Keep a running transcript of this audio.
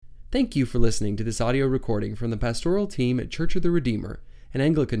Thank you for listening to this audio recording from the pastoral team at Church of the Redeemer, an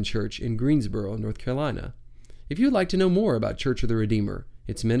Anglican church in Greensboro, North Carolina. If you'd like to know more about Church of the Redeemer,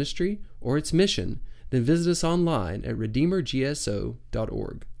 its ministry, or its mission, then visit us online at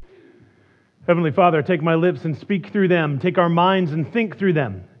redeemergso.org. Heavenly Father, take my lips and speak through them. Take our minds and think through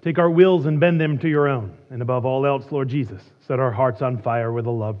them. Take our wills and bend them to your own. And above all else, Lord Jesus, set our hearts on fire with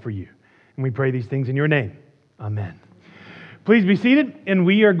a love for you. And we pray these things in your name. Amen. Please be seated, and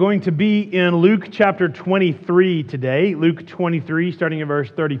we are going to be in Luke chapter 23 today. Luke 23, starting at verse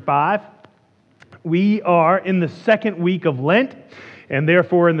 35. We are in the second week of Lent, and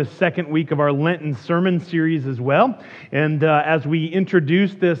therefore in the second week of our Lenten sermon series as well. And as we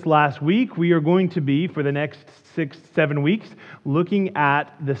introduced this last week, we are going to be, for the next 6-7 weeks, looking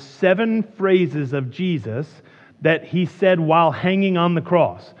at the 7 phrases of Jesus that he said while hanging on the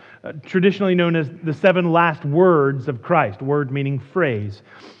cross. Traditionally known as the 7 last words of Christ, word meaning phrase.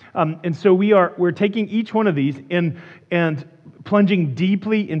 And so we're taking each one of these and plunging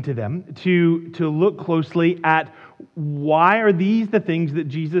deeply into them to look closely at why are these the things that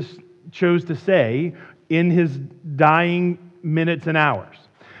Jesus chose to say in his dying minutes and hours.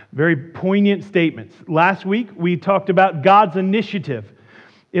 Very poignant statements. Last week we talked about God's initiative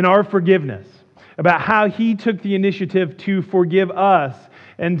in our forgiveness, about how he took the initiative to forgive us.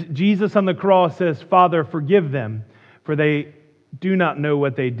 And Jesus on the cross says, "Father, forgive them, for they do not know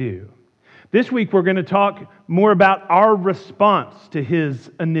what they do." This week, we're going to talk more about our response to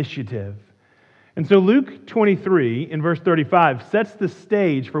his initiative. And so Luke 23, in verse 35, sets the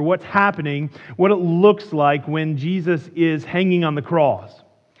stage for what's happening, what it looks like when Jesus is hanging on the cross.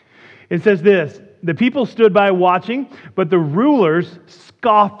 It says this, "The people stood by watching, but the rulers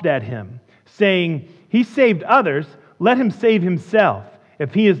scoffed at him, saying, 'He saved others, let him save himself,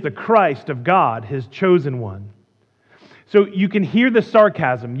 if he is the Christ of God, his chosen one.'" So you can hear the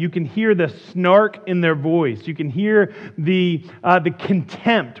sarcasm, you can hear the snark in their voice, you can hear the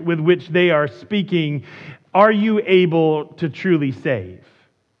contempt with which they are speaking. Are you able to truly save?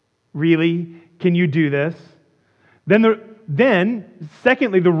 Really? Can you do this? Then,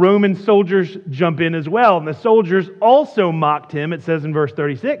 secondly, the Roman soldiers jump in as well. And the soldiers also mocked him, it says in verse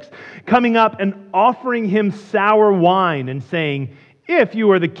 36, coming up and offering him sour wine and saying, "If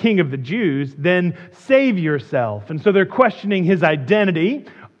you are the king of the Jews, then save yourself." And so they're questioning his identity.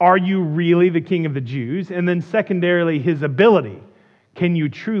 Are you really the king of the Jews? And then secondarily, his ability. Can you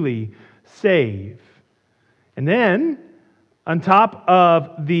truly save? And then, on top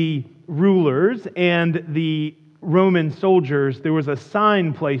of the rulers and the Roman soldiers, there was a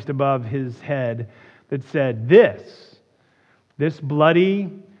sign placed above his head that said, This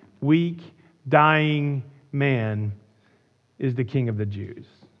bloody, weak, dying man is the King of the Jews."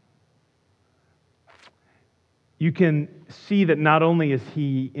 You can see that not only is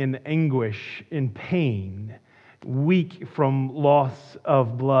he in anguish, in pain, weak from loss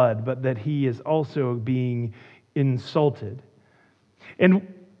of blood, but that he is also being insulted. And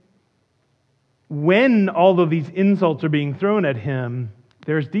when all of these insults are being thrown at him,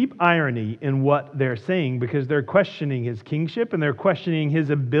 there's deep irony in what they're saying, because they're questioning his kingship and they're questioning his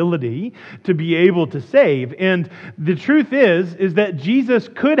ability to be able to save. And the truth is that Jesus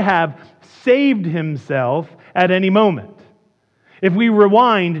could have saved himself at any moment. If we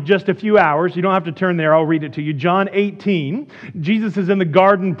rewind just a few hours, you don't have to turn there, I'll read it to you. John 18, Jesus is in the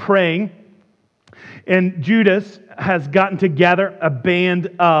garden praying, and Judas has gotten together a band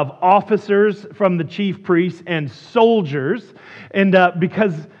of officers from the chief priests and soldiers, and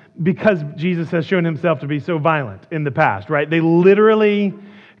because Jesus has shown himself to be so violent in the past, right? They literally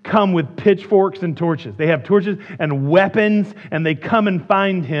come with pitchforks and torches. They have torches and weapons, and they come and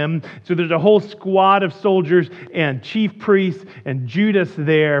find him. So there's a whole squad of soldiers and chief priests and Judas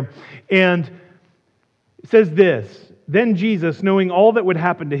there. And it says this, "Then Jesus, knowing all that would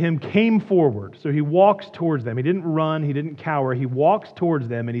happen to him, came forward." So he walks towards them. He didn't run, he didn't cower. He walks towards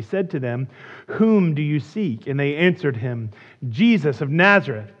them, and he said to them, "Whom do you seek?" And they answered him, "Jesus of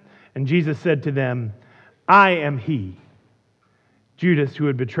Nazareth." And Jesus said to them, "I am he." Judas, who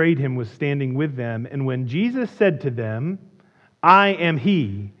had betrayed him, was standing with them. And when Jesus said to them, "I am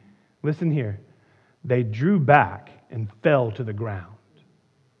he," listen here, they drew back and fell to the ground.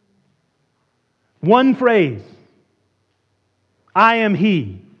 One phrase, "I am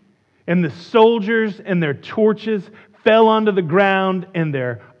he." And the soldiers and their torches fell onto the ground, and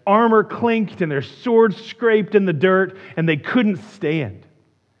their armor clinked, and their swords scraped in the dirt, and they couldn't stand.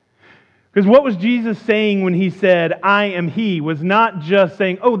 Because what was Jesus saying when he said, "I am he," was not just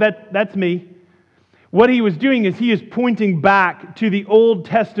saying, "Oh, that's me." What he was doing is he is pointing back to the Old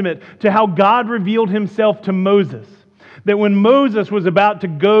Testament, to how God revealed himself to Moses. That when Moses was about to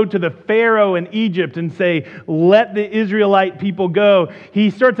go to the Pharaoh in Egypt and say, let the Israelite people go, he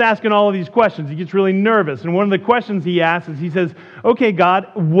starts asking all of these questions. He gets really nervous. And one of the questions he asks is, he says, okay,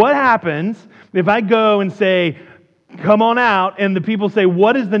 God, what happens if I go and say, come on out, and the people say,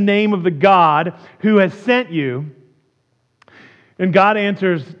 what is the name of the God who has sent you? And God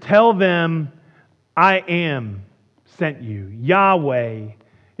answers, tell them, I am sent you. Yahweh.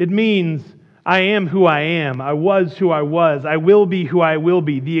 It means, I am who I am. I was who I was. I will be who I will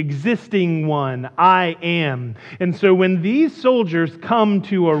be. The existing one, I am. And so when these soldiers come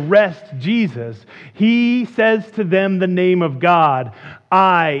to arrest Jesus, he says to them the name of God,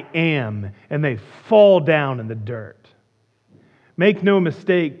 I am. And they fall down in the dirt. Make no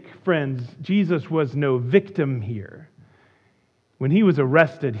mistake, friends, Jesus was no victim here. When he was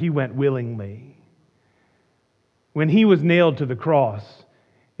arrested, he went willingly. When he was nailed to the cross,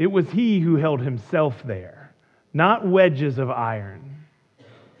 it was he who held himself there, not wedges of iron.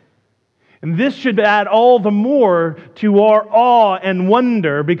 And this should add all the more to our awe and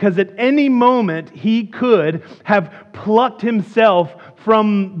wonder, because at any moment he could have plucked himself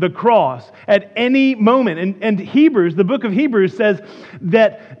from the cross. At any moment. And Hebrews, the book of Hebrews says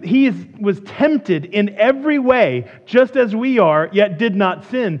that he was tempted in every way, just as we are, yet did not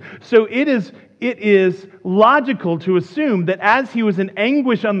sin. So it is logical to assume that as he was in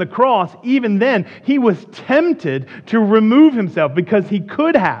anguish on the cross, even then, he was tempted to remove himself, because he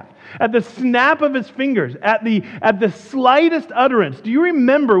could have. At the snap of his fingers, at the slightest utterance. Do you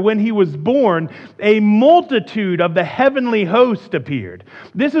remember when he was born, a multitude of the heavenly host appeared?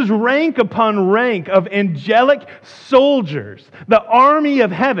 This is rank upon rank of angelic soldiers, the army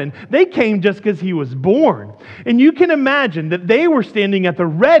of heaven. They came just because he was born. And you can imagine that they were standing at the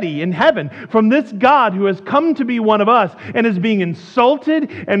ready in heaven from this God who has come to be one of us and is being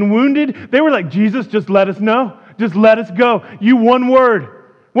insulted and wounded. They were like, Jesus, just let us know. Just let us go. You one word.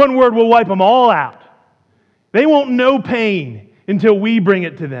 One word will wipe them all out. They won't know pain until we bring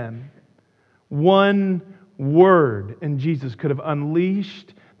it to them. One word, and Jesus could have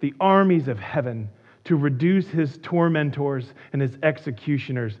unleashed the armies of heaven to reduce his tormentors and his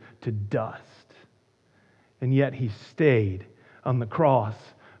executioners to dust. And yet he stayed on the cross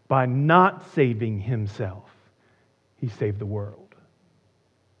by not saving himself. He saved the world.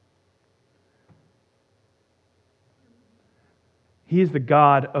 He is the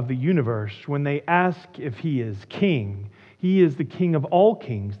God of the universe. When they ask if he is king, he is the King of all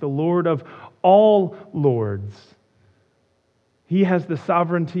kings, the Lord of all lords. He has the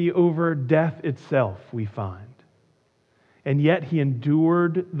sovereignty over death itself, we find. And yet he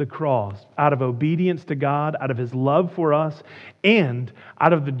endured the cross out of obedience to God, out of his love for us, and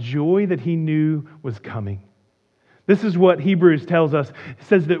out of the joy that he knew was coming. This is what Hebrews tells us. It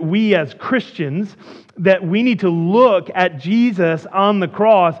says that we as Christians, that we need to look at Jesus on the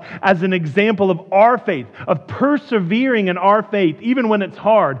cross as an example of our faith, of persevering in our faith, even when it's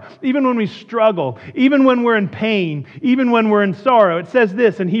hard, even when we struggle, even when we're in pain, even when we're in sorrow. It says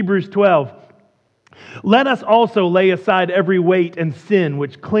this in Hebrews 12, let us also lay aside every weight and sin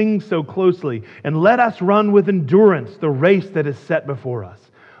which clings so closely, and let us run with endurance the race that is set before us.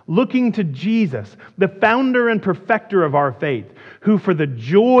 Looking to Jesus, the founder and perfecter of our faith, who for the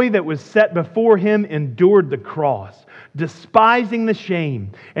joy that was set before him endured the cross, despising the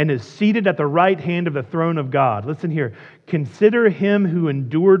shame, and is seated at the right hand of the throne of God. Listen here. Consider him who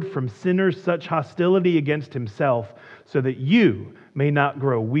endured from sinners such hostility against himself, so that you may not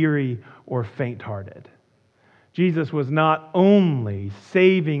grow weary or faint-hearted. Jesus was not only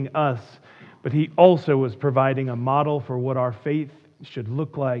saving us, but he also was providing a model for what our faith should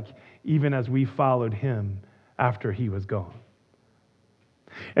look like even as we followed him after he was gone.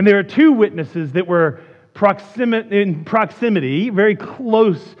 And there are two witnesses that were in proximity, very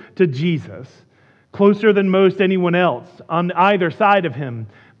close to Jesus, closer than most anyone else. On either side of him,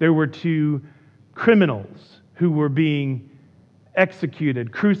 there were two criminals who were being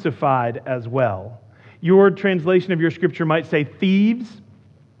executed, crucified as well. Your translation of your scripture might say thieves.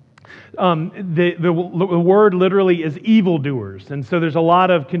 The word literally is evildoers. And so there's a lot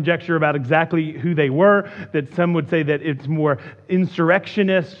of conjecture about exactly who they were, that some would say that it's more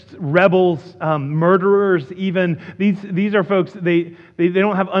insurrectionists, rebels, murderers even. These are folks, they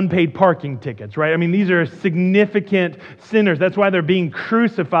don't have unpaid parking tickets, right? I mean, these are significant sinners. That's why they're being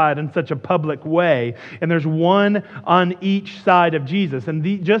crucified in such a public way. And there's one on each side of Jesus.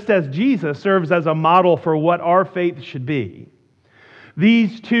 And just as Jesus serves as a model for what our faith should be,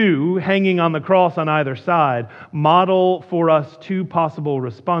 these two, hanging on the cross on either side, model for us two possible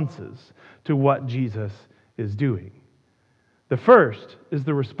responses to what Jesus is doing. The first is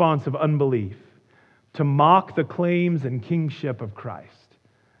the response of unbelief. to mock the claims and kingship of Christ.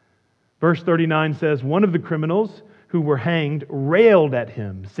 Verse 39 says, one of the criminals who were hanged railed at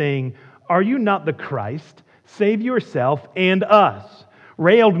him, saying, "Are you not the Christ? Save yourself and us."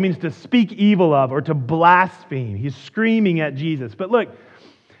 Railed means to speak evil of or to blaspheme. He's screaming at Jesus. But look,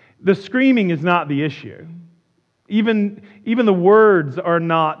 the screaming is not the issue. Even the words are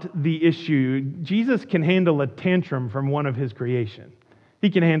not the issue. Jesus can handle a tantrum from one of his creation. He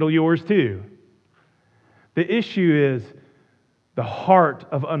can handle yours too. The issue is the heart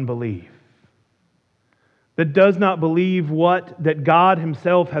of unbelief that does not believe that God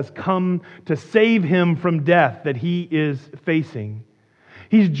himself has come to save him from death that he is facing.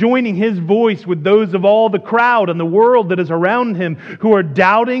 He's joining his voice with those of all the crowd and the world that is around him who are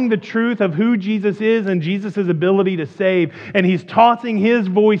doubting the truth of who Jesus is and Jesus' ability to save. And he's tossing his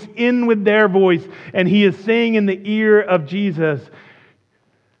voice in with their voice, and he is saying in the ear of Jesus,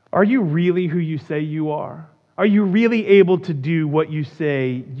 "Are you really who you say you are? Are you really able to do what you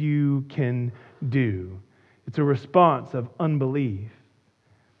say you can do?" It's a response of unbelief.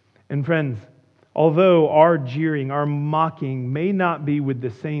 And friends, although our jeering, our mocking may not be with the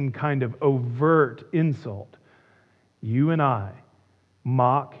same kind of overt insult, you and I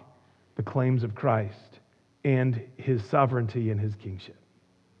mock the claims of Christ and his sovereignty and his kingship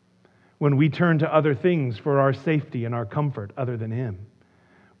when we turn to other things for our safety and our comfort other than him.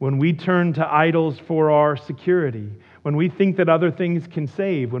 When we turn to idols for our security, when we think that other things can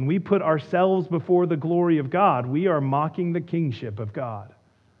save, when we put ourselves before the glory of God, we are mocking the kingship of God.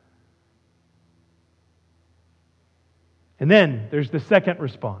 And then there's the second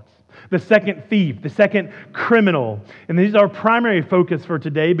response, the second thief, the second criminal. And this is our primary focus for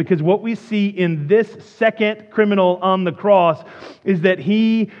today, because what we see in this second criminal on the cross is that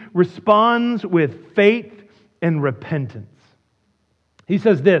he responds with faith and repentance. He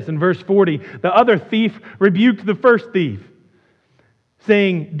says this in verse 40, "The other thief rebuked the first thief,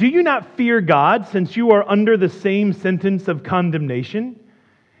 saying, 'Do you not fear God, since you are under the same sentence of condemnation?'"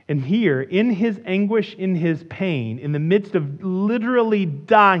 And here, in his anguish, in his pain, in the midst of literally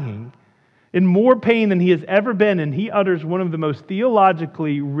dying, in more pain than he has ever been, and he utters one of the most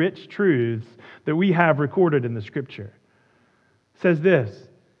theologically rich truths that we have recorded in the Scripture. Says this,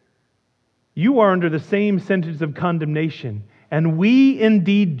 "You are under the same sentence of condemnation, and we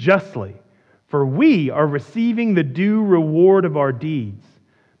indeed justly, for we are receiving the due reward of our deeds.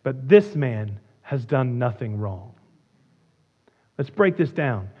 But this man has done nothing wrong." Let's break this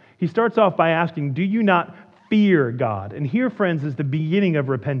down. He starts off by asking, "Do you not fear God?" And here, friends, is the beginning of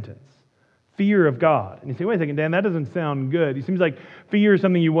repentance. Fear of God. And you say, "Wait a second, Dan, that doesn't sound good." It seems like fear is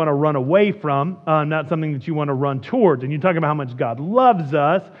something you want to run away from, not something that you want to run towards. And you talk about how much God loves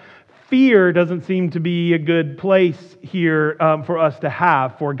us. Fear doesn't seem to be a good place here for us to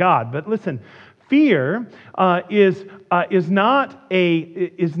have for God. But listen, fear is not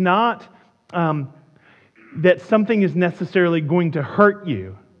that something is necessarily going to hurt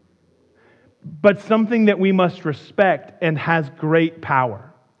you, but something that we must respect and has great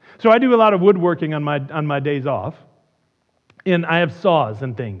power. So I do a lot of woodworking on my days off, and I have saws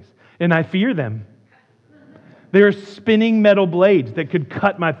and things, and I fear them. They are spinning metal blades that could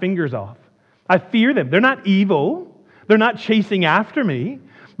cut my fingers off. I fear them. They're not evil. They're not chasing after me.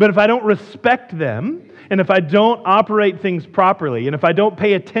 But if I don't respect them, and if I don't operate things properly, and if I don't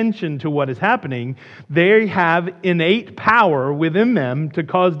pay attention to what is happening, they have innate power within them to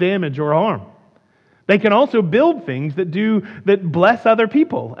cause damage or harm. They can also build things that bless other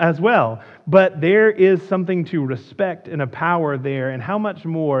people as well. But there is something to respect and a power there. And how much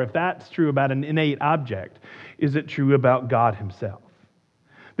more, if that's true about an innate object, is it true about God himself?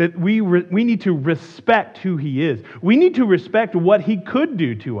 That we need to respect who he is. We need to respect what he could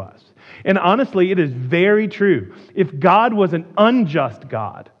do to us. And honestly, it is very true. If God was an unjust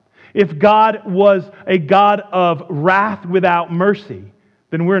God, if God was a God of wrath without mercy,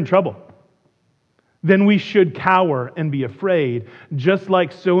 then we're in trouble. Then we should cower and be afraid, just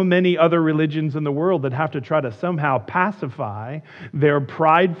like so many other religions in the world that have to try to somehow pacify their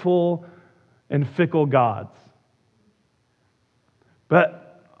prideful and fickle gods. But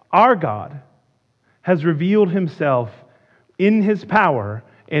our God has revealed himself in his power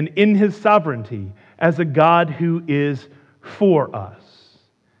and in his sovereignty as a God who is for us.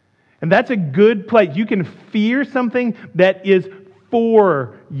 And that's a good place. You can fear something that is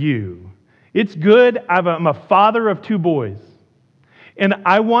for you. It's good. I'm a father of 2 boys, and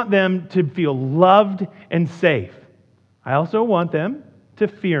I want them to feel loved and safe. I also want them to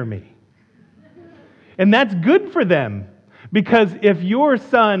fear me. And that's good for them, because if your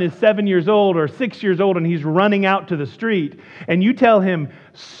son is 7 years old or 6 years old and he's running out to the street and you tell him,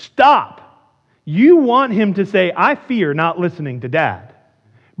 "Stop," You want him to say, I fear not listening to Dad.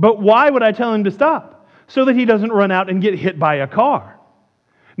 But why would I tell him to stop? So that he doesn't run out and get hit by a car.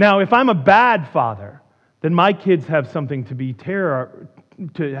 Now, if I'm a bad father, then my kids have something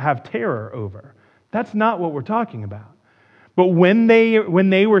to have terror over. That's not what we're talking about. But when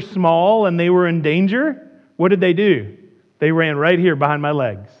they were small and they were in danger, what did they do? They ran right here behind my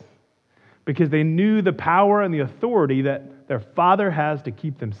legs. Because they knew the power and the authority that their Father has to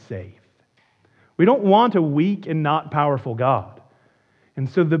keep them safe. We don't want a weak and not powerful God. And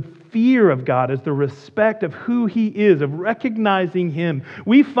so the fear of God is the respect of who He is, of recognizing Him.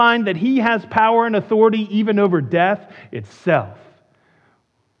 We find that He has power and authority even over death itself.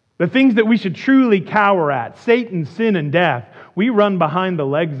 The things that we should truly cower at, Satan, sin, and death, we run behind the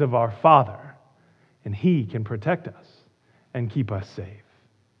legs of our Father, and He can protect us and keep us safe.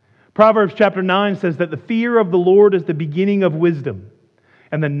 Proverbs chapter 9 says that the fear of the Lord is the beginning of wisdom,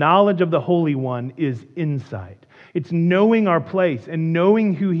 and the knowledge of the Holy One is insight. It's knowing our place and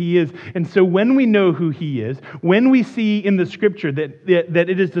knowing who He is. And so when we know who He is, when we see in the Scripture that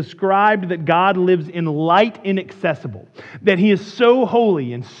it is described that God lives in light inaccessible, that He is so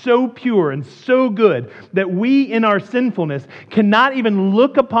holy and so pure and so good that we in our sinfulness cannot even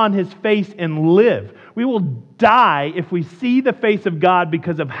look upon His face and live. We will die if we see the face of God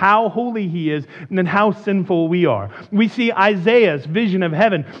because of how holy He is and then how sinful we are. We see Isaiah's vision of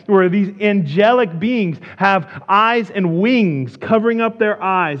heaven where these angelic beings have eyes and wings covering up their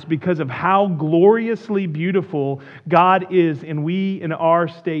eyes because of how gloriously beautiful God is, and we in our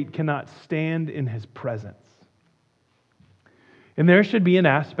state cannot stand in His presence. And there should be an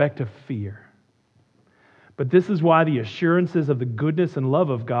aspect of fear. But this is why the assurances of the goodness and love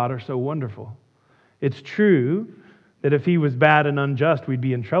of God are so wonderful. It's true that if He was bad and unjust, we'd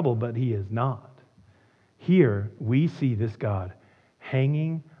be in trouble, but He is not. Here, we see this God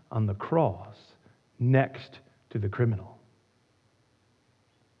hanging on the cross next to the criminal.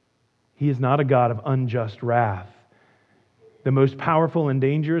 He is not a God of unjust wrath. The most powerful and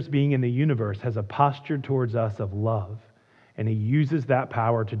dangerous being in the universe has a posture towards us of love, and He uses that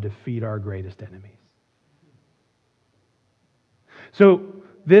power to defeat our greatest enemies. So,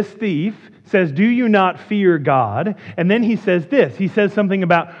 this thief says, do you not fear God? And then he says this. He says something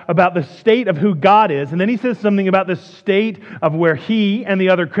about the state of who God is. And then he says something about the state of where he and the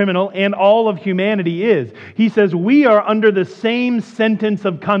other criminal and all of humanity is. He says, we are under the same sentence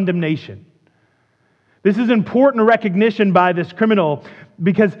of condemnation. This is important recognition by this criminal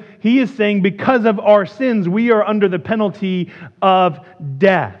because he is saying because of our sins, we are under the penalty of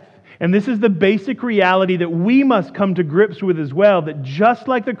death. And this is the basic reality that we must come to grips with as well, that just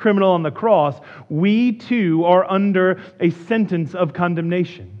like the criminal on the cross, we too are under a sentence of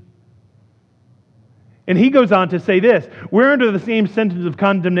condemnation. And he goes on to say this, we're under the same sentence of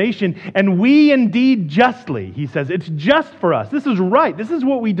condemnation, and we indeed justly, he says, it's just for us. This is right. This is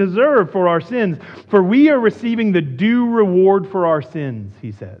what we deserve for our sins, for we are receiving the due reward for our sins,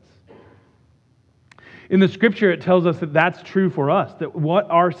 he says. In the Scripture, it tells us that that's true for us, that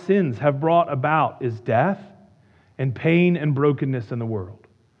what our sins have brought about is death and pain and brokenness in the world.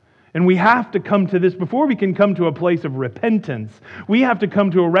 And we have to come to this, before we can come to a place of repentance, we have to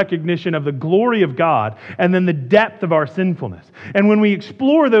come to a recognition of the glory of God and then the depth of our sinfulness. And when we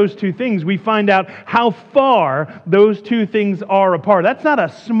explore those two things, we find out how far those two things are apart. That's not a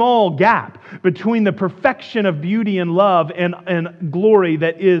small gap between the perfection of beauty and love and glory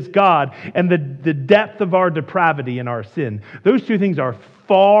that is God and the depth of our depravity and our sin. Those two things are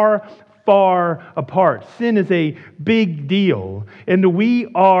far apart. Sin is a big deal, and we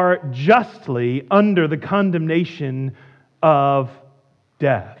are justly under the condemnation of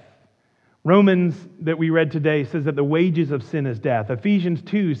death. Romans that we read today says that the wages of sin is death. Ephesians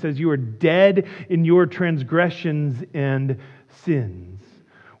 2 says you are dead in your transgressions and sins.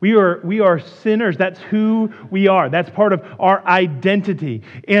 We are sinners. That's who we are. That's part of our identity.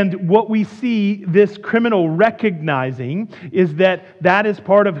 And what we see this criminal recognizing is that is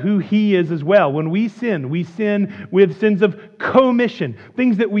part of who he is as well. When we sin with sins of commission,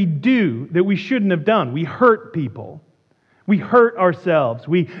 things that we do that we shouldn't have done. We hurt people. We hurt ourselves.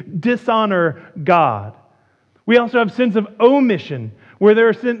 We dishonor God. We also have sins of omission, where there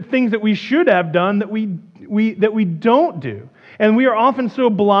are things that we should have done that we don't do. And we are often so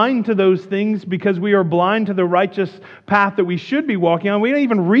blind to those things because we are blind to the righteous path that we should be walking on. We don't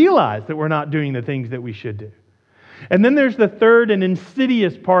even realize that we're not doing the things that we should do. And then there's the third and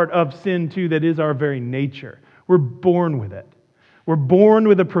insidious part of sin too, that is our very nature. We're born with it. We're born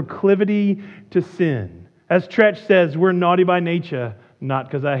with a proclivity to sin. As Tretch says, we're naughty by nature, not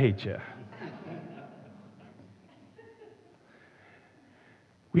because I hate you.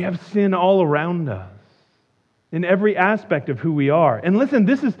 We have sin all around us in every aspect of who we are. And listen,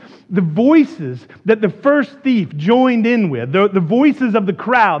 this is the voices that the first thief joined in with. The voices of the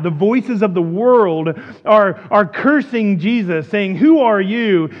crowd, the voices of the world are cursing Jesus, saying, "Who are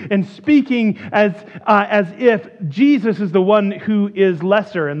you?" and speaking as if Jesus is the one who is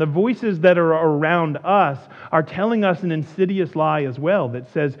lesser. And the voices that are around us are telling us an insidious lie as well that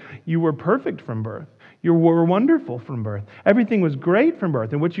says, "You were perfect from birth. You were wonderful from birth. Everything was great from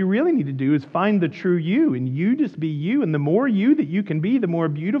birth. And what you really need to do is find the true you, and you just be you. And the more you that you can be, the more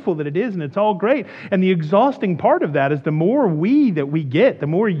beautiful that it is, and it's all great." And the exhausting part of that is the more we that we get, the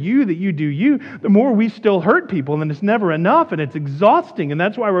more you that you do you, the more we still hurt people, and it's never enough, and it's exhausting, and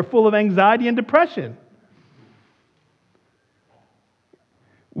that's why we're full of anxiety and depression.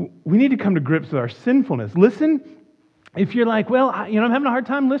 We need to come to grips with our sinfulness. Listen. If you're like, "Well, I'm having a hard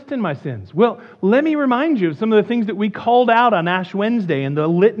time listing my sins." Well, let me remind you of some of the things that we called out on Ash Wednesday in the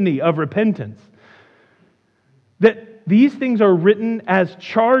litany of repentance. That these things are written as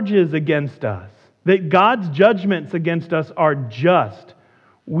charges against us. That God's judgments against us are just.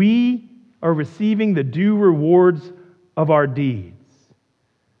 We are receiving the due rewards of our deeds.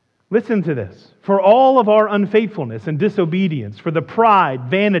 Listen to this. For all of our unfaithfulness and disobedience, for the pride,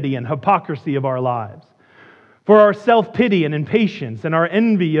 vanity, and hypocrisy of our lives, for our self-pity and impatience and our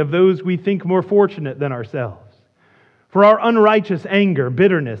envy of those we think more fortunate than ourselves, for our unrighteous anger,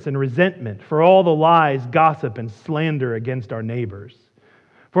 bitterness, and resentment, for all the lies, gossip, and slander against our neighbors,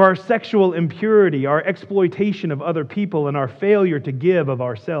 for our sexual impurity, our exploitation of other people, and our failure to give of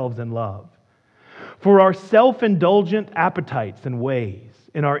ourselves in love, for our self-indulgent appetites and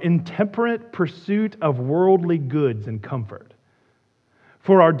ways, in our intemperate pursuit of worldly goods and comfort,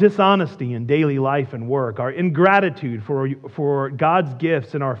 for our dishonesty in daily life and work, our ingratitude for God's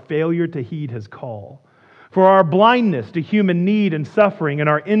gifts and our failure to heed His call, for our blindness to human need and suffering and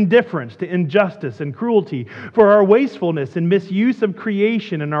our indifference to injustice and cruelty, for our wastefulness and misuse of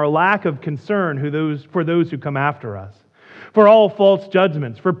creation and our lack of concern for those who come after us, for all false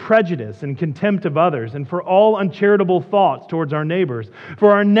judgments, for prejudice and contempt of others, and for all uncharitable thoughts towards our neighbors,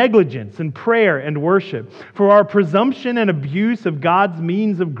 for our negligence in prayer and worship, for our presumption and abuse of God's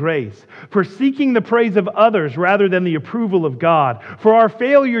means of grace, for seeking the praise of others rather than the approval of God, for our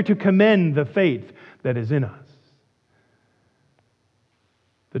failure to commend the faith that is in us.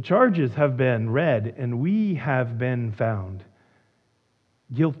 The charges have been read, and we have been found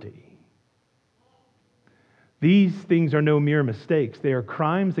guilty. These things are no mere mistakes. They are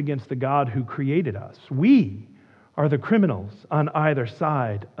crimes against the God who created us. We are the criminals on either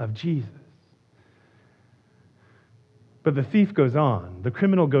side of Jesus. But the thief goes on. The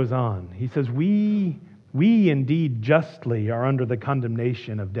criminal goes on. He says, we indeed justly are under the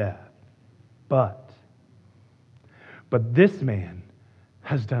condemnation of death. But this man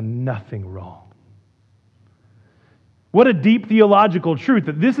has done nothing wrong. What a deep theological truth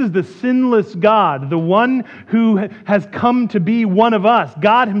that this is the sinless God, the one who has come to be one of us.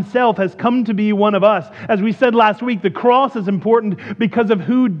 God Himself has come to be one of us. As we said last week, the cross is important because of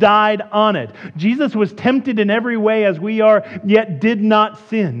who died on it. Jesus was tempted in every way as we are, yet did not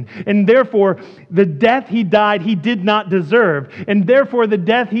sin. And therefore, the death He died, He did not deserve. And therefore, the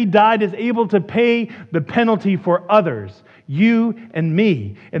death He died is able to pay the penalty for others, you and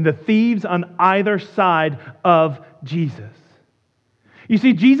me, and the thieves on either side of Jesus. You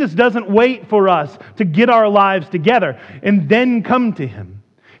see, Jesus doesn't wait for us to get our lives together and then come to Him.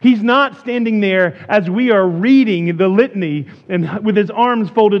 He's not standing there as we are reading the litany and with His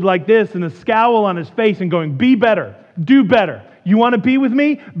arms folded like this and a scowl on His face and going, "Be better, do better. You want to be with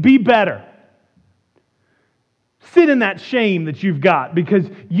me? Be better. Sit in that shame that you've got because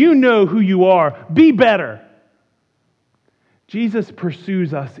you know who you are. Be better." Jesus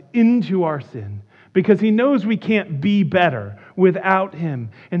pursues us into our sin because He knows we can't be better without Him,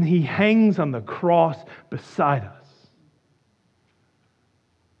 and He hangs on the cross beside us.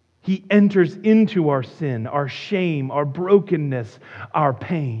 He enters into our sin, our shame, our brokenness, our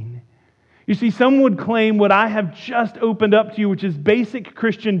pain. You see, some would claim what I have just opened up to you, which is basic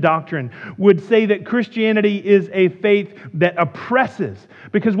Christian doctrine, would say that Christianity is a faith that oppresses.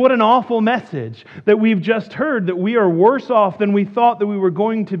 Because what an awful message that we've just heard, that we are worse off than we thought that we were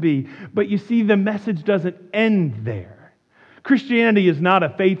going to be. But you see, the message doesn't end there. Christianity is not a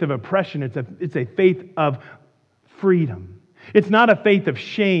faith of oppression, it's a faith of freedom. It's not a faith of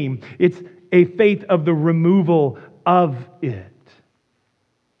shame, it's a faith of the removal of it.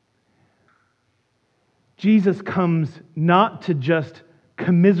 Jesus comes not to just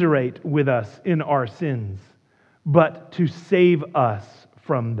commiserate with us in our sins, but to save us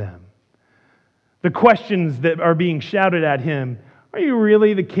from them. The questions that are being shouted at Him Are you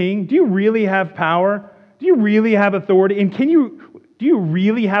really the king? Do you really have power? Do you really have authority? And do you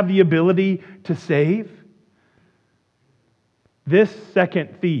really have the ability to save? This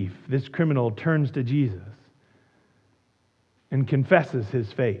second thief, this criminal, turns to Jesus and confesses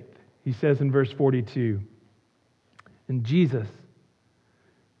his faith. He says in verse 42, "And Jesus,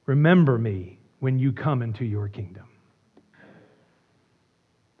 remember me when you come into your kingdom."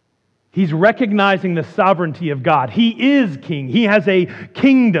 He's recognizing the sovereignty of God. He is king. He has a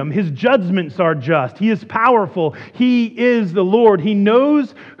kingdom. His judgments are just. He is powerful. He is the Lord. He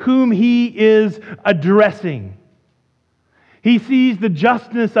knows whom he is addressing. He sees the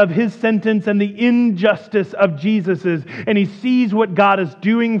justness of his sentence and the injustice of Jesus's, and he sees what God is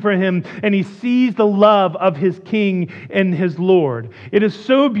doing for him, and he sees the love of his King and his Lord. It is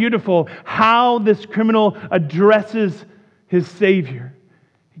so beautiful how this criminal addresses his Savior.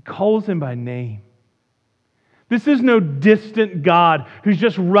 He calls him by name. This is no distant God who's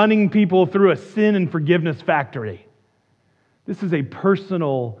just running people through a sin and forgiveness factory. This is a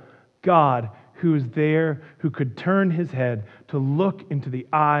personal God who is there, who could turn his head to look into the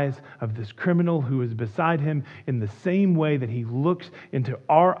eyes of this criminal who is beside him in the same way that he looks into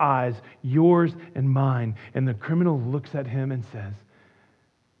our eyes, yours and mine. And the criminal looks at him and says,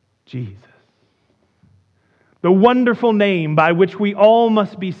 Jesus. The wonderful name by which we all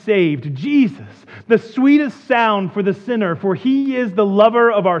must be saved, Jesus, the sweetest sound for the sinner, for he is the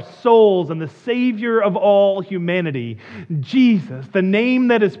lover of our souls and the Savior of all humanity. Jesus, the name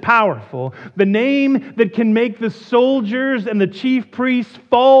that is powerful, the name that can make the soldiers and the chief priests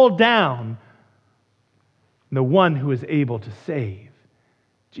fall down, the one who is able to save,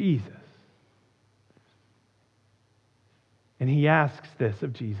 Jesus. And he asks this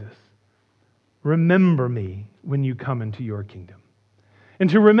of Jesus, remember me when you come into your kingdom. And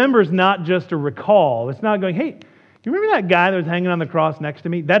to remember is not just a recall. It's not going, hey, you remember that guy that was hanging on the cross next to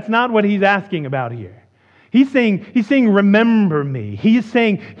me? That's not what he's asking about here. He's saying, remember me. He's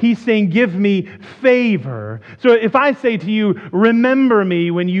saying, give me favor. So if I say to you, remember me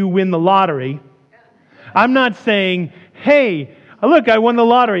when you win the lottery, I'm not saying, hey, look, I won the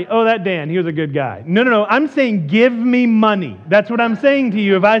lottery. Oh, that Dan, he was a good guy. No. I'm saying give me money. That's what I'm saying to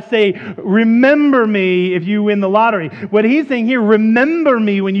you. If I say, remember me if you win the lottery. What he's saying here, remember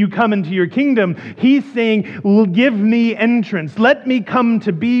me when you come into your kingdom. He's saying, give me entrance. Let me come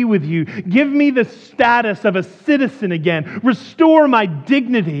to be with you. Give me the status of a citizen again. Restore my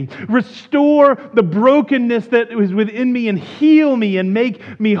dignity. Restore the brokenness that was within me and heal me and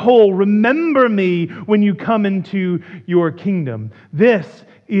make me whole. Remember me when you come into your kingdom. This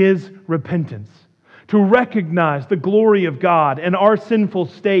is repentance. To recognize the glory of God and our sinful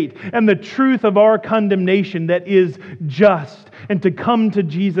state and the truth of our condemnation that is just, and to come to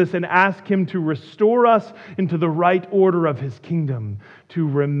Jesus and ask Him to restore us into the right order of His kingdom, to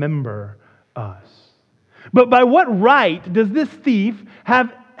remember us. But by what right does this thief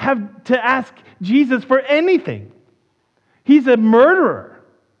have to ask Jesus for anything? He's a murderer.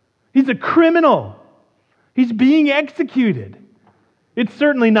 He's a criminal. He's being executed. It's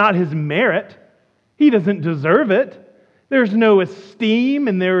certainly not his merit. He doesn't deserve it. There's no esteem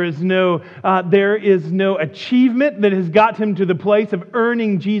and there is no achievement that has got him to the place of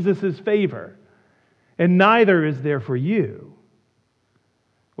earning Jesus' favor. And neither is there for you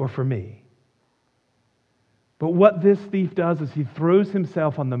or for me. But what this thief does is he throws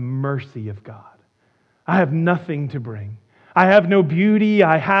himself on the mercy of God. I have nothing to bring. I have no beauty,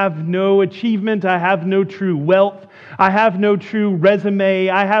 I have no achievement, I have no true wealth, I have no true resume,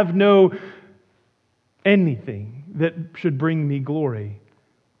 I have no anything that should bring me glory.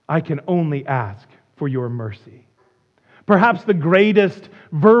 I can only ask for your mercy. Perhaps the greatest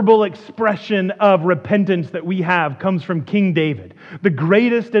verbal expression of repentance that we have comes from King David, the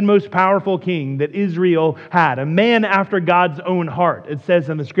greatest and most powerful king that Israel had, a man after God's own heart, it says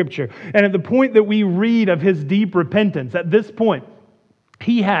in the Scripture. And at the point that we read of his deep repentance, at this point,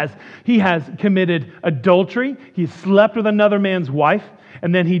 he has committed adultery, he slept with another man's wife,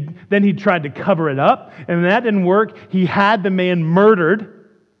 and then he tried to cover it up, and that didn't work. He had the man murdered.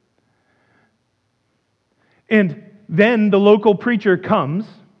 And then the local preacher comes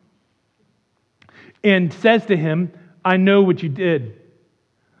and says to him, I know what you did.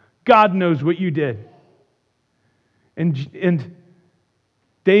 God knows what you did. And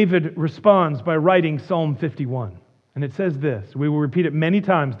David responds by writing Psalm 51. And it says this, we will repeat it many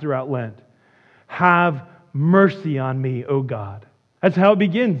times throughout Lent. Have mercy on me, O God. That's how it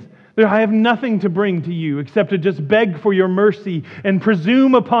begins. I have nothing to bring to you except to just beg for your mercy and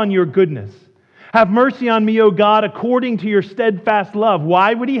presume upon your goodness. Have mercy on me, O God, according to your steadfast love.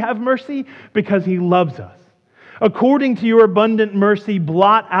 Why would He have mercy? Because He loves us. According to your abundant mercy,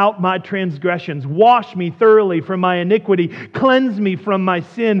 blot out my transgressions. Wash me thoroughly from my iniquity. Cleanse me from my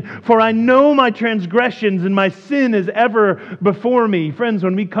sin. For I know my transgressions, and my sin is ever before me. Friends,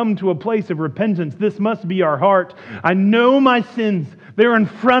 when we come to a place of repentance, this must be our heart. I know my sins. They're in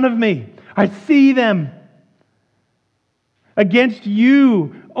front of me. I see them. Against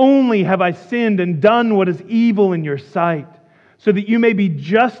you only have I sinned and done what is evil in your sight, so that you may be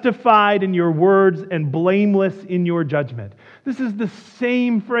justified in your words and blameless in your judgment. This is the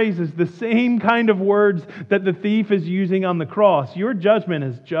same phrases, the same kind of words that the thief is using on the cross. Your judgment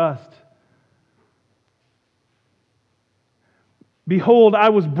is just. Behold, I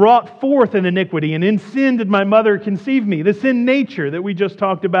was brought forth in iniquity, and in sin did my mother conceive me. The sin nature that we just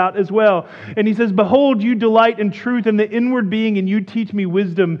talked about as well. And he says, behold, you delight in truth in the inward being, and you teach me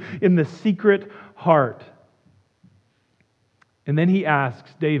wisdom in the secret heart. And then he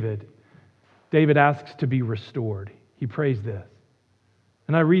asks David asks to be restored. He prays this.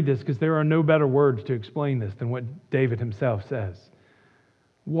 And I read this because there are no better words to explain this than what David himself says.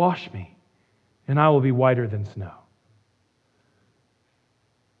 Wash me, and I will be whiter than snow.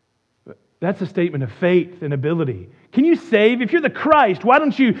 That's a statement of faith and ability. Can you save? If you're the Christ, why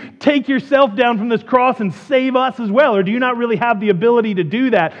don't you take yourself down from this cross and save us as well? Or do you not really have the ability to do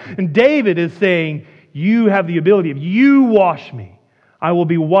that? And David is saying, you have the ability. If you wash me, I will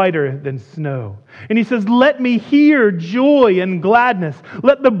be whiter than snow. And he says, let me hear joy and gladness.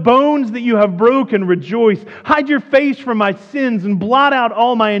 Let the bones that you have broken rejoice. Hide your face from my sins and blot out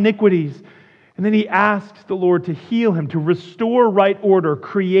all my iniquities. And then he asks the Lord to heal him, to restore right order.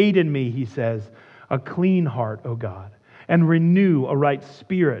 Create in me, he says, a clean heart, O God, and renew a right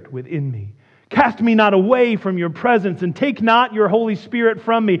spirit within me. Cast me not away from your presence, and take not your Holy Spirit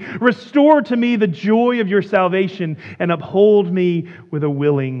from me. Restore to me the joy of your salvation, and uphold me with a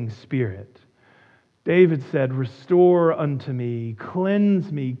willing spirit. David said, restore unto me,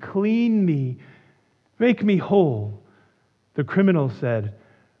 cleanse me, clean me, make me whole. The criminal said,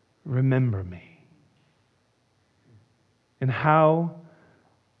 remember me. And how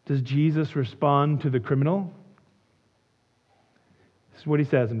does Jesus respond to the criminal? This is what he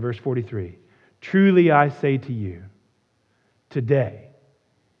says in verse 43. Truly I say to you, today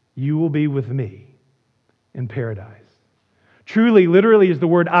you will be with me in paradise. Truly, literally, is the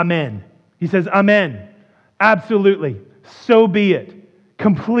word amen. He says, amen. Absolutely. So be it.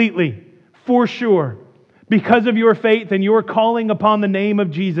 Completely. For sure. Because of your faith and your calling upon the name of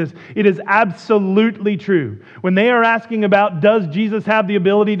Jesus, it is absolutely true. When they are asking about, does Jesus have the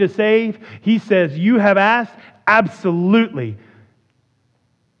ability to save? He says, you have asked? Absolutely.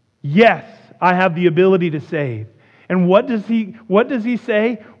 Yes, I have the ability to save. And what does he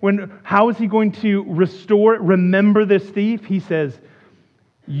say? How is he going to restore, remember this thief? He says,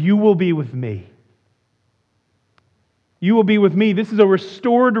 you will be with me. You will be with me. This is a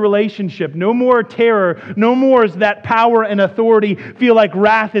restored relationship. No more terror. No more does that power and authority feel like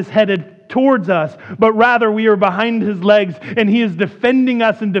wrath is headed towards us, but rather we are behind his legs and he is defending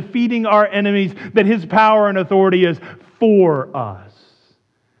us and defeating our enemies, that his power and authority is for us.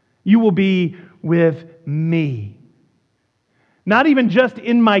 You will be with me. Not even just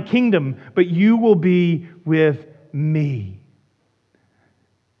in my kingdom, but you will be with me.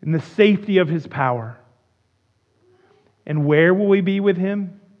 In the safety of his power. And where will we be with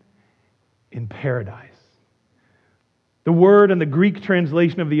him? In paradise. The word in the Greek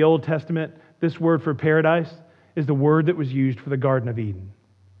translation of the Old Testament, this word for paradise, is the word that was used for the Garden of Eden.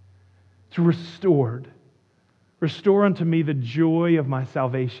 It's restored. Restore unto me the joy of my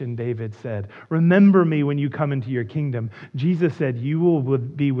salvation, David said. Remember me when you come into your kingdom. Jesus said, you will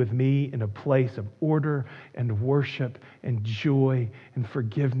be with me in a place of order and worship and joy and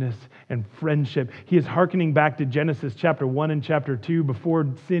forgiveness and friendship. He is hearkening back to Genesis chapter 1 and chapter 2 before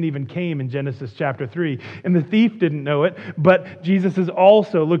sin even came in Genesis chapter 3. And the thief didn't know it, but Jesus is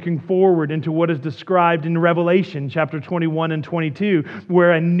also looking forward into what is described in Revelation chapter 21 and 22,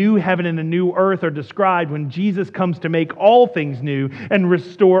 where a new heaven and a new earth are described when Jesus comes to make all things new and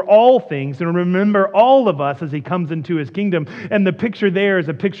restore all things and remember all of us as he comes into his kingdom. And the picture there is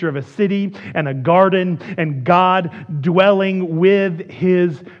a picture of a city and a garden and God dwelling with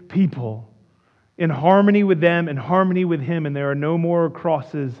his people in harmony with them and harmony with him. And there are no more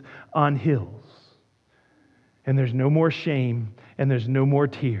crosses on hills. And there's no more shame and there's no more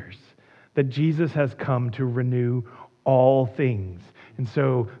tears. That Jesus has come to renew all things. And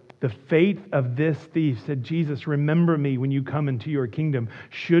so the faith of this thief said, Jesus, remember me when you come into your kingdom,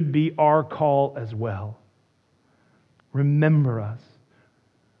 should be our call as well. Remember us.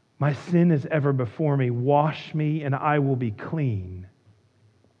 My sin is ever before me. Wash me and I will be clean.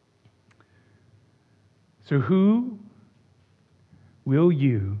 So who will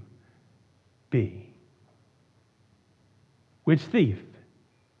you be? Which thief?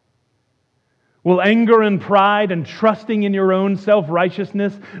 Will anger and pride and trusting in your own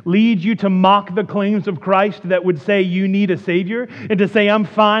self-righteousness lead you to mock the claims of Christ that would say you need a Savior and to say I'm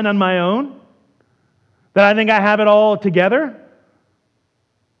fine on my own? That I think I have it all together?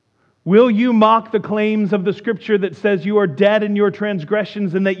 Will you mock the claims of the Scripture that says you are dead in your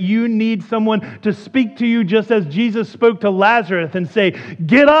transgressions and that you need someone to speak to you just as Jesus spoke to Lazarus and say,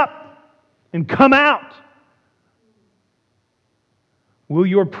 get up and come out? Will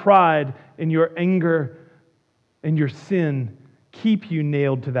your pride and your anger and your sin keep you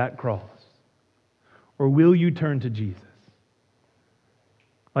nailed to that cross? Or will you turn to Jesus,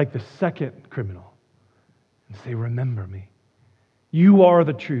 like the second criminal, and say, remember me. You are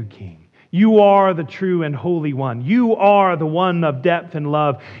the true King. You are the true and holy one. You are the one of depth and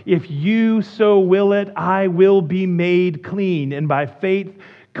love. If you so will it, I will be made clean, and by faith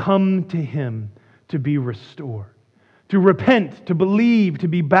come to Him to be restored. To repent, to believe, to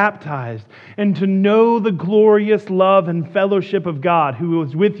be baptized, and to know the glorious love and fellowship of God who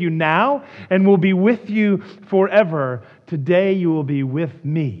is with you now and will be with you forever. Today you will be with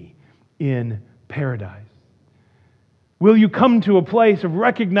me in paradise. Will you come to a place of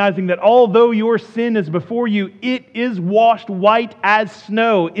recognizing that although your sin is before you, it is washed white as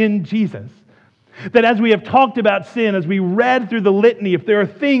snow in Jesus? That as we have talked about sin, as we read through the litany, if there are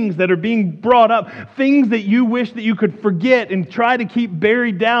things that are being brought up, things that you wish that you could forget and try to keep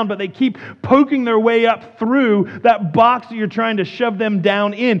buried down, but they keep poking their way up through that box that you're trying to shove them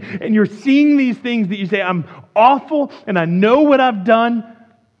down in, and you're seeing these things that you say, I'm awful and I know what I've done,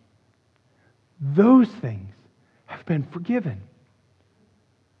 those things have been forgiven.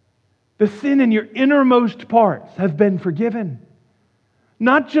 The sin in your innermost parts have been forgiven.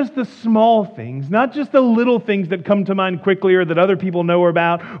 Not just the small things, not just the little things that come to mind quickly or that other people know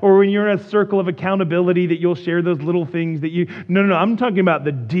about, or when you're in a circle of accountability that you'll share those little things that you... No, I'm talking about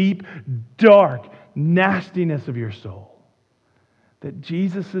the deep, dark nastiness of your soul. That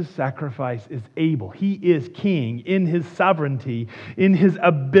Jesus' sacrifice is able. He is King in His sovereignty, in His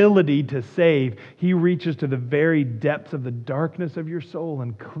ability to save. He reaches to the very depths of the darkness of your soul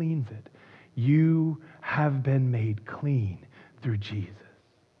and cleans it. You have been made clean through Jesus.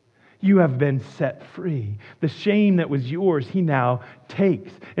 You have been set free. The shame that was yours, He now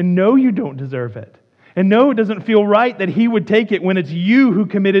takes. And no, you don't deserve it. And no, it doesn't feel right that He would take it when it's you who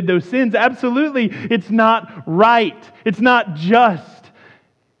committed those sins. Absolutely, it's not right. It's not just.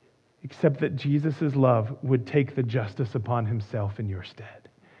 Except that Jesus' love would take the justice upon Himself in your stead.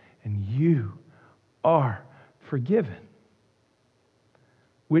 And you are forgiven.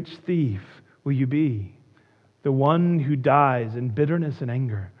 Which thief will you be? The one who dies in bitterness and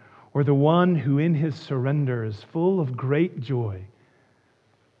anger, or the one who in his surrender is full of great joy,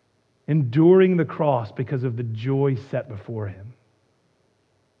 enduring the cross because of the joy set before him?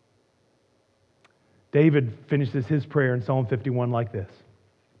 David finishes his prayer in Psalm 51 like this.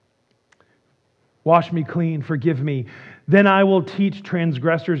 Wash me clean, forgive me. Then I will teach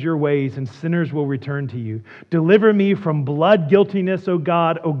transgressors your ways, and sinners will return to you. Deliver me from blood guiltiness, O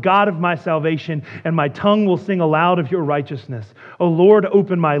God of my salvation, and my tongue will sing aloud of your righteousness. O Lord,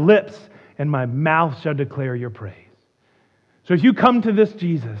 open my lips, and my mouth shall declare your praise. So if you come to this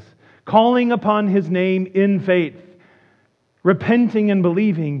Jesus, calling upon His name in faith, repenting and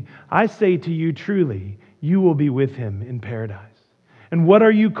believing, I say to you truly, you will be with Him in paradise. And what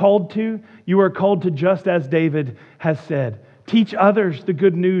are you called to? You are called to, just as David has said, teach others the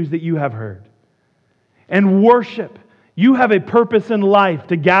good news that you have heard. And worship. You have a purpose in life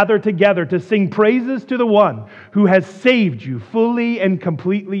to gather together to sing praises to the one who has saved you fully and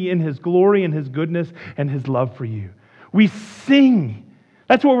completely in His glory and His goodness and His love for you. We sing.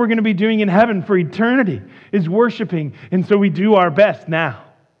 That's what we're going to be doing in heaven for eternity, is worshiping. And so we do our best now.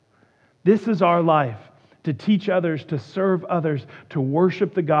 This is our life. To teach others, to serve others, to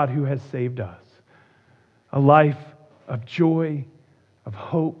worship the God who has saved us. A life of joy, of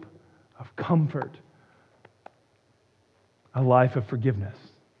hope, of comfort. A life of forgiveness.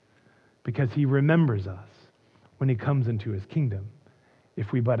 Because He remembers us when He comes into His kingdom,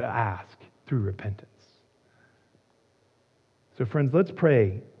 if we but ask through repentance. So friends, let's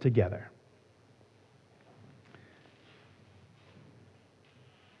pray together.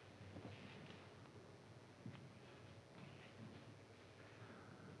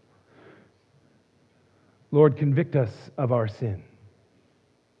 Lord, convict us of our sin.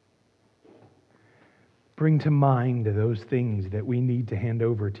 Bring to mind those things that we need to hand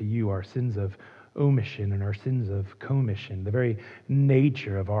over to You, our sins of omission and our sins of commission, the very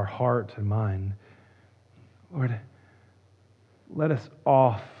nature of our heart and mind. Lord, let us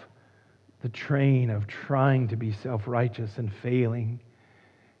off the train of trying to be self-righteous and failing,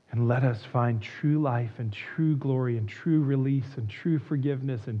 and let us find true life and true glory and true release and true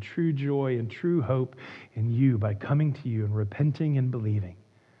forgiveness and true joy and true hope in you by coming to you and repenting and believing.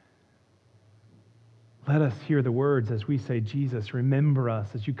 Let us hear the words as we say, Jesus, remember us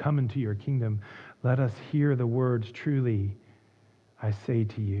as you come into your kingdom. Let us hear the words, truly, I say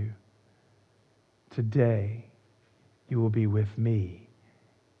to you, today you will be with me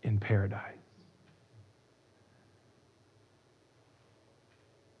in paradise.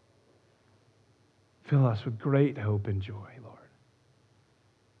 Fill us with great hope and joy, Lord.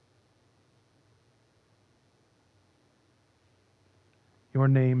 Your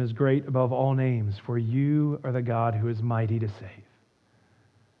name is great above all names, for you are the God who is mighty to save.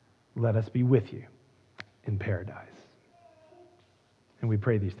 Let us be with you in paradise. And we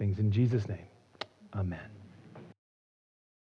pray these things in Jesus' name. Amen.